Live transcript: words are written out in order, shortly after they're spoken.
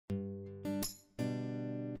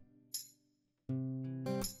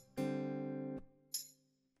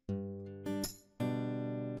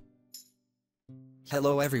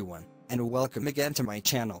Hello everyone, and welcome again to my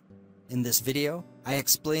channel. In this video, I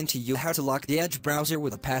explain to you how to lock the Edge browser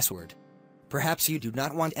with a password. Perhaps you do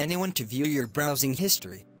not want anyone to view your browsing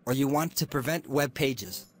history, or you want to prevent web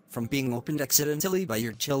pages from being opened accidentally by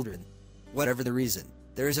your children. Whatever the reason,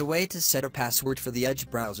 there is a way to set a password for the Edge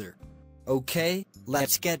browser. Okay,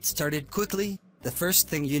 let's get started quickly. The first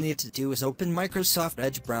thing you need to do is open Microsoft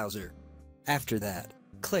Edge browser. After that,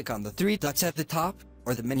 click on the three dots at the top,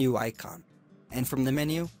 or the menu icon. And from the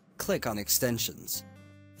menu, click on Extensions.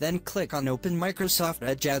 Then click on Open Microsoft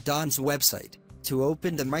Edge Add-ons website to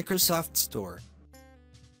open the Microsoft Store.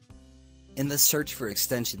 In the Search for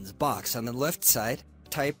Extensions box on the left side,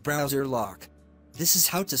 type Browser Lock. This is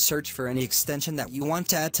how to search for any extension that you want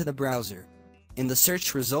to add to the browser. In the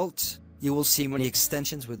search results, you will see many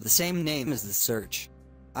extensions with the same name as the search.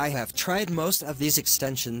 I have tried most of these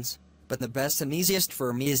extensions, but the best and easiest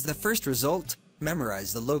for me is the first result.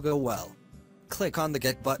 Memorize the logo well. Click on the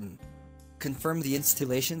Get button. Confirm the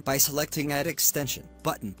installation by selecting Add Extension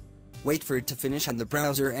button. Wait for it to finish and the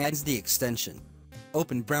browser adds the extension.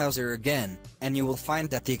 Open browser again, and you will find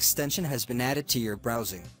that the extension has been added to your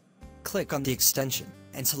browsing. Click on the extension,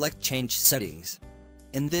 and select Change Settings.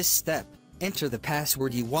 In this step, enter the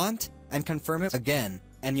password you want, and confirm it again,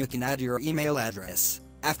 and you can add your email address.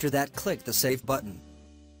 After that, click the Save button.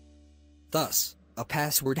 Thus, a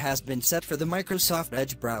password has been set for the Microsoft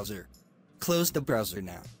Edge browser. Close the browser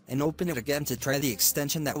now, and open it again to try the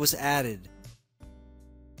extension that was added.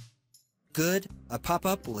 Good, a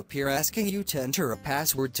pop-up will appear asking you to enter a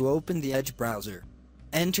password to open the Edge browser.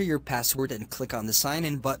 Enter your password and click on the Sign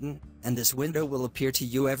In button, and this window will appear to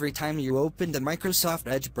you every time you open the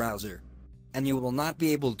Microsoft Edge browser. And you will not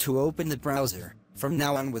be able to open the browser from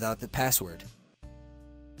now on without the password.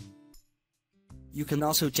 You can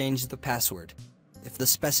also change the password. If the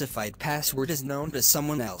specified password is known to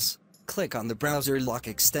someone else, click on the Browser Lock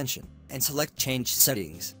extension, and select Change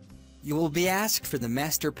Settings. You will be asked for the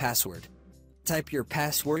master password. Type your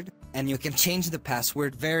password, and you can change the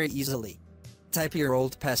password very easily. Type your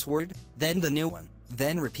old password, then the new one,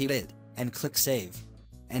 then repeat it, and click Save.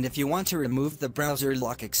 And if you want to remove the Browser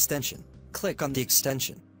Lock extension, click on the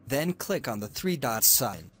extension, then click on the three dots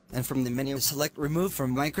sign, and from the menu select Remove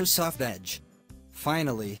from Microsoft Edge.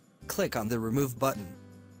 Finally, click on the Remove button.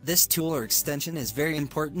 This tool or extension is very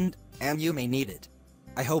important, and you may need it.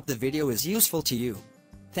 I hope the video is useful to you.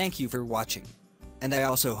 Thank you for watching. And I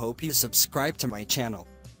also hope you subscribe to my channel.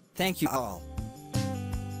 Thank you all.